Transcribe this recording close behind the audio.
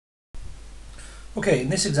Okay, in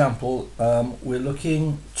this example, we're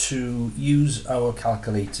looking to use our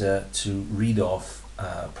calculator to read off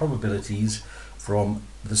probabilities from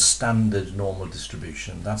the standard normal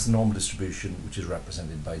distribution. That's the normal distribution which is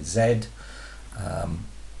represented by Z,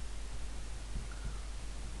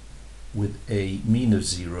 with a mean of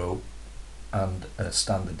 0 and a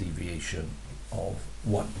standard deviation of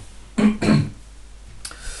 1.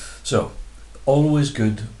 So, always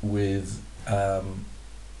good with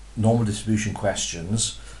normal distribution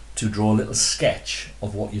questions to draw a little sketch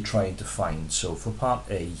of what you're trying to find. So for part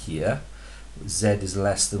A here, Z is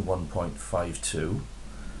less than 1.52.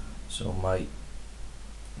 So my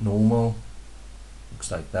normal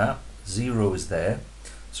looks like that. 0 is there.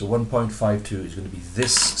 So 1.52 is going to be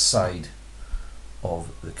this side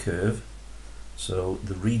of the curve. So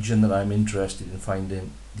the region that I'm interested in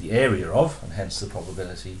finding the area of, and hence the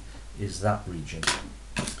probability, is that region.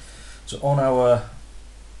 So on our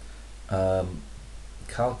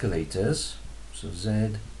calculators, so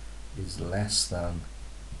Z is less than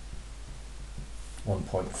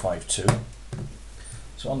 1.52.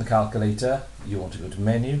 So on the calculator, you want to go to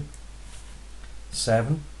menu,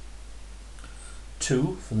 7,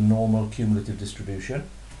 2 for the normal cumulative distribution,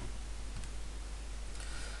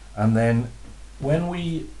 and then when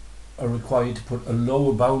we are required to put a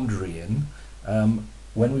lower boundary in,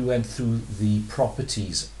 when we went through the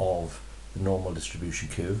properties of the normal distribution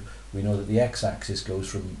curve, we know that the x-axis goes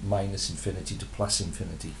from minus infinity to plus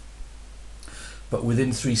infinity. But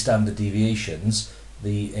within 3 standard deviations,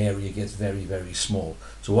 the area gets very, very small.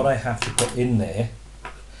 So what I have to put in there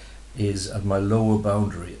is, at my lower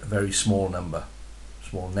boundary, a very small number,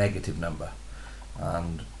 small negative number.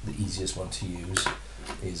 And the easiest one to use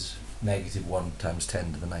is negative 1 times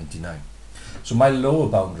 10 to the 99. So my lower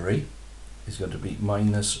boundary is going to be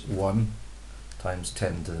minus 1 times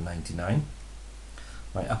 10 to the 99.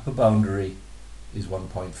 My upper boundary is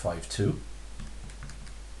 1.52.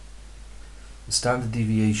 The standard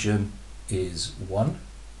deviation is 1.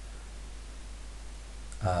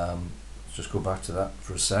 Let's just go back to that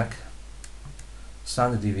for a sec.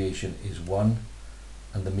 Standard deviation is 1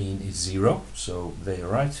 and the mean is 0, so there you're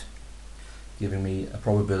right, giving me a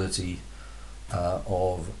probability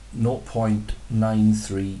of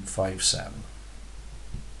 0.9357.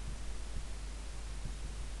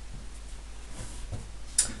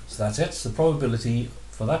 So that's it. So the probability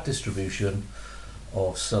for that distribution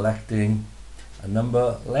of selecting a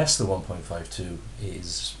number less than 1.52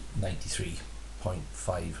 is 93.5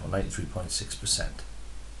 or 93.6%.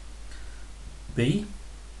 B,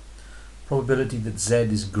 probability that Z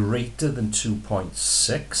is greater than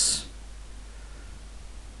 2.6.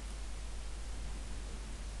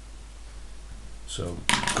 So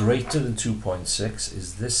greater than 2.6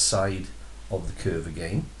 is this side of the curve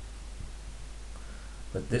again.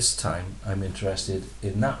 But this time I'm interested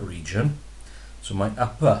in that region. So my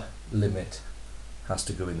upper limit has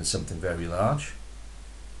to go in as something very large.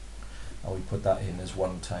 And we put that in as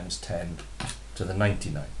 1 times 10 to the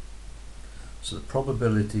 99. So the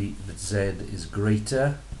probability that Z is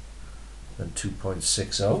greater than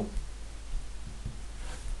 2.60.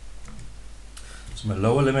 So my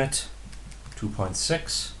lower limit,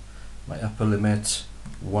 2.6. My upper limit,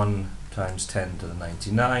 1 times 10 to the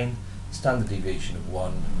 99. Standard deviation of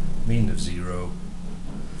 1, mean of 0.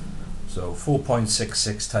 So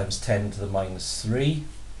 4.66 times 10 to the minus 3.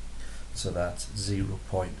 So that's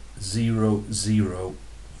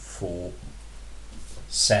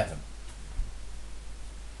 0.0047.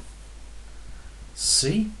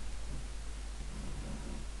 C,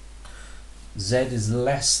 Z is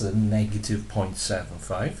less than negative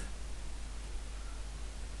 0.75.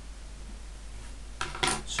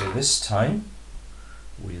 So this time,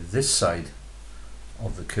 with this side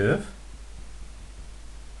of the curve,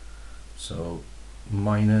 so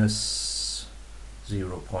minus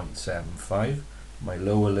 0.75, my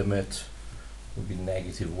lower limit would be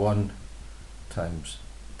negative 1 times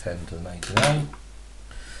 10 to the 99.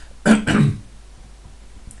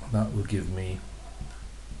 That will give me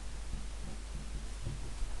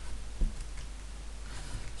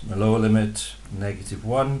my lower limit, negative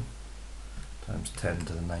 1 times 10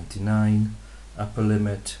 to the 99, upper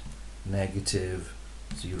limit, negative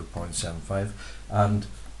 0.75, and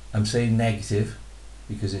I'm saying negative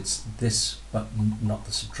because it's this button, not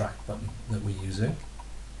the subtract button that we're using.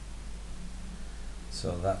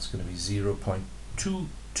 So that's going to be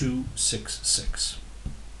 0.2266.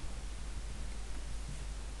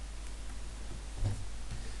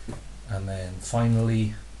 And then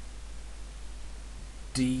finally,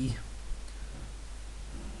 D,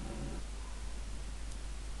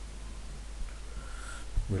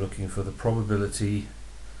 we're looking for the probability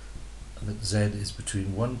that Z is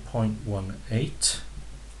between 1.18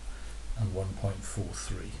 and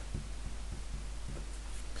 1.43.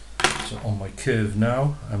 So on my curve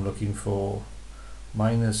now, I'm looking for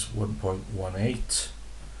minus 1.18,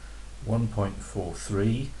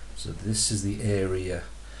 1.43. So this is the area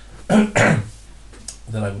that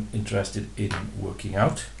I'm interested in working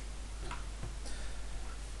out.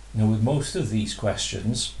 Now with most of these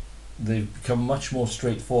questions, they've become much more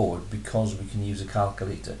straightforward because we can use a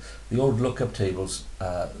calculator. The old lookup tables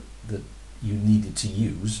that you needed to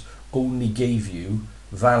use only gave you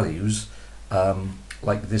values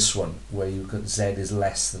like this one, where you got Z is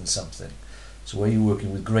less than something. So where you're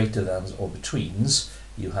working with greater thans or betweens,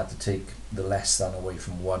 you had to take the less than away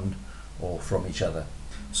from one or from each other.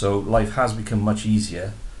 So life has become much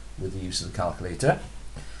easier with the use of the calculator.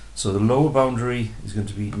 So the lower boundary is going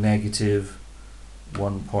to be negative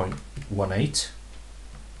 1.18,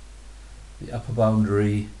 the upper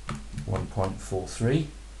boundary 1.43,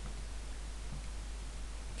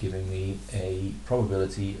 giving me a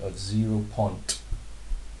probability of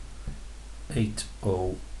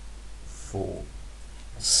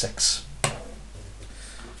 0.8046.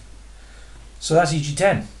 So that's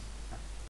EG10.